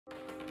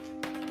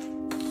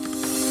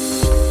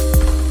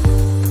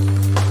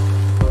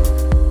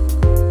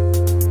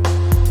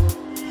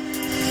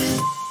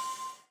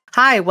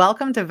Hi,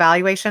 welcome to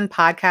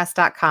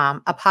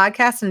valuationpodcast.com, a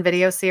podcast and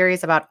video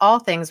series about all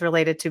things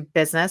related to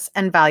business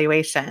and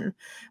valuation.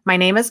 My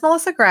name is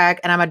Melissa Gragg,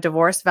 and I'm a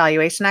divorce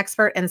valuation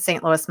expert in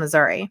St. Louis,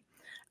 Missouri.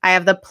 I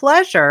have the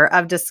pleasure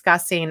of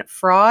discussing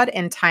fraud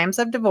in times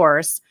of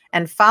divorce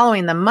and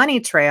following the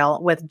money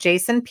trail with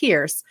Jason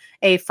Pierce,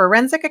 a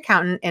forensic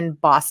accountant in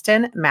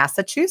Boston,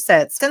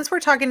 Massachusetts. Since we're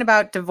talking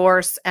about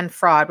divorce and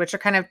fraud, which are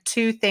kind of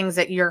two things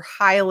that you're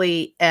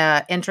highly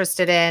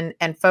interested in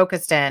and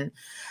focused in,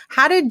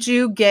 how did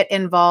you get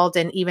involved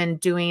in even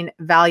doing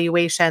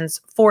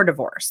valuations for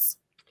divorce?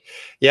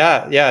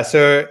 Yeah.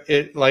 So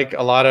like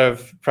a lot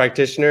of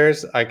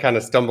practitioners, I kind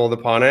of stumbled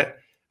upon it.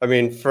 I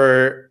mean,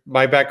 for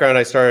my background,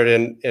 I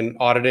started in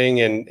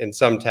auditing and in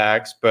some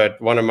tax, but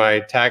one of my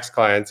tax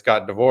clients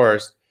got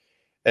divorced,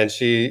 and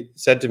she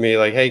said to me,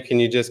 like, "Hey, can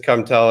you just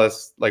come tell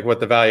us like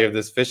what the value of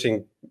this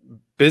fishing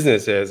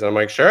business is?" And I'm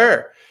like,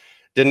 "Sure."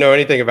 Didn't know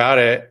anything about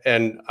it,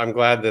 and I'm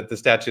glad that the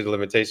statute of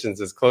limitations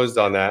is closed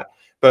on that.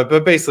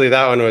 But basically,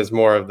 that one was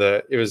more of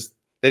they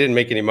didn't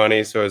make any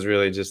money, so it was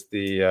really just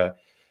the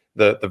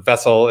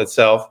vessel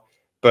itself.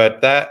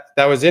 But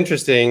that was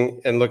interesting,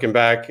 and looking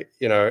back,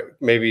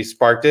 maybe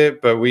sparked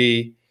it. But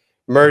we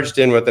merged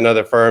in with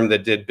another firm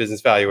that did business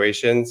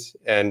valuations,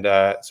 and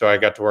so I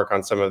got to work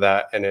on some of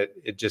that, and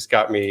it just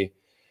got me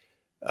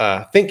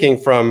thinking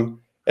from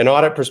an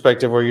audit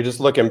perspective, where you're just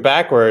looking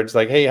backwards,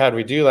 like, hey, how did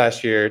we do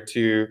last year,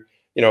 to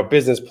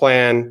business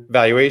plan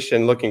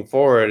valuation looking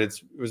forward.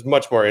 It was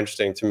much more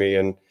interesting to me,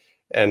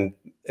 and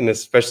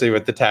especially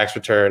with the tax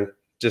return,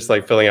 just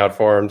like filling out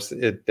forms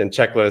and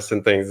checklists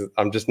and things.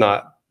 I'm just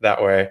not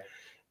that way,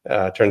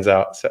 turns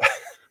out. So.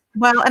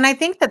 Well, and I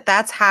think that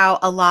that's how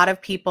a lot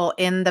of people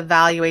in the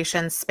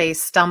valuation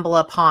space stumble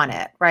upon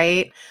it,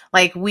 right?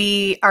 Like,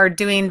 we are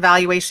doing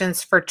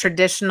valuations for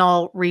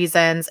traditional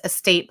reasons,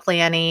 estate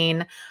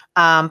planning,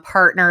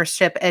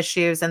 partnership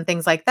issues, and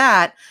things like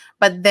that.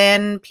 But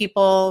then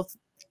people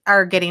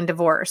are getting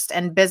divorced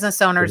and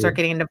business owners are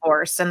getting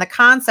divorced. And the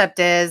concept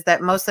is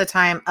that most of the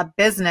time a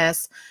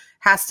business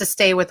has to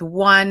stay with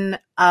one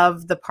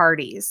of the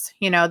parties.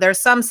 There's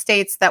some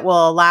states that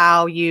will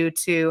allow you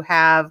to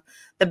have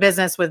the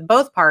business with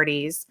both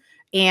parties.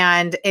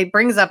 And it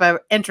brings up an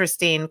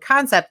interesting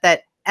concept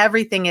that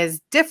everything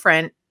is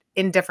different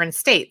in different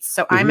states.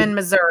 So I'm in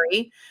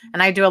Missouri,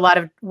 and I do a lot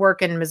of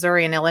work in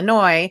Missouri and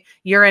Illinois.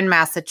 You're in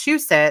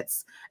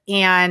Massachusetts.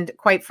 And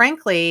quite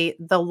frankly,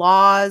 the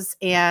laws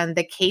and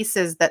the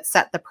cases that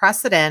set the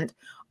precedent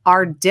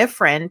are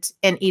different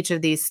in each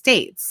of these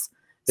states.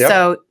 Yep.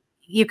 So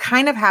you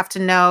kind of have to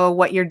know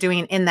what you're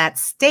doing in that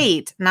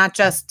state, not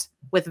just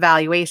with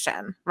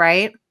valuation,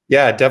 right?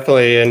 Yeah,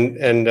 definitely. And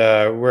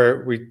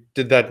we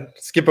did that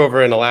skip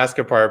over in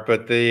Alaska part,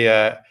 but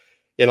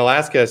in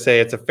Alaska, say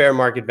it's a fair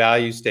market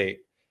value state,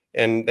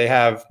 and they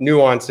have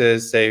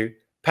nuances, say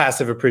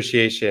passive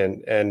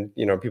appreciation, and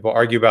people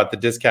argue about the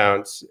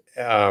discounts,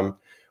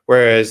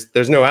 whereas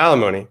there's no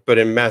alimony. But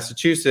in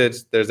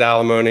Massachusetts, there's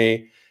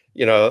alimony.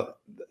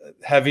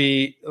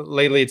 Heavy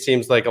lately. It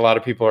seems like a lot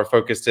of people are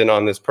focused in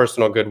on this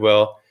personal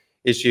goodwill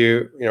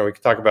issue. We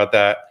could talk about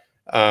that,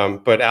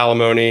 but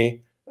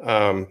alimony,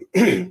 and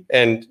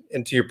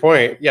to your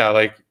point, yeah,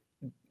 like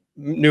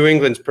New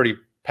England's pretty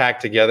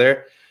packed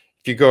together.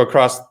 If you go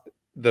across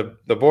the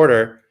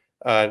border,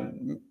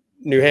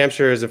 New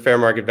Hampshire is a fair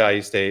market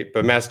value state,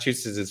 but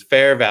Massachusetts is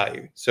fair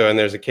value. So, and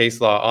there's a case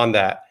law on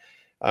that.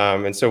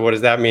 And so what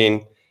does that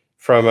mean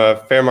from a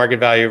fair market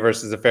value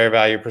versus a fair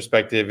value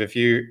perspective?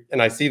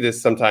 And I see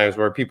this sometimes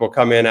where people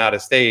come in out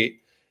of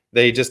state,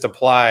 they just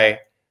apply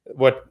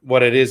what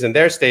it is in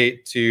their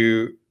state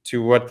to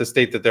what the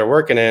state that they're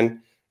working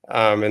in.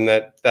 And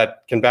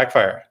that can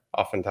backfire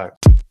oftentimes.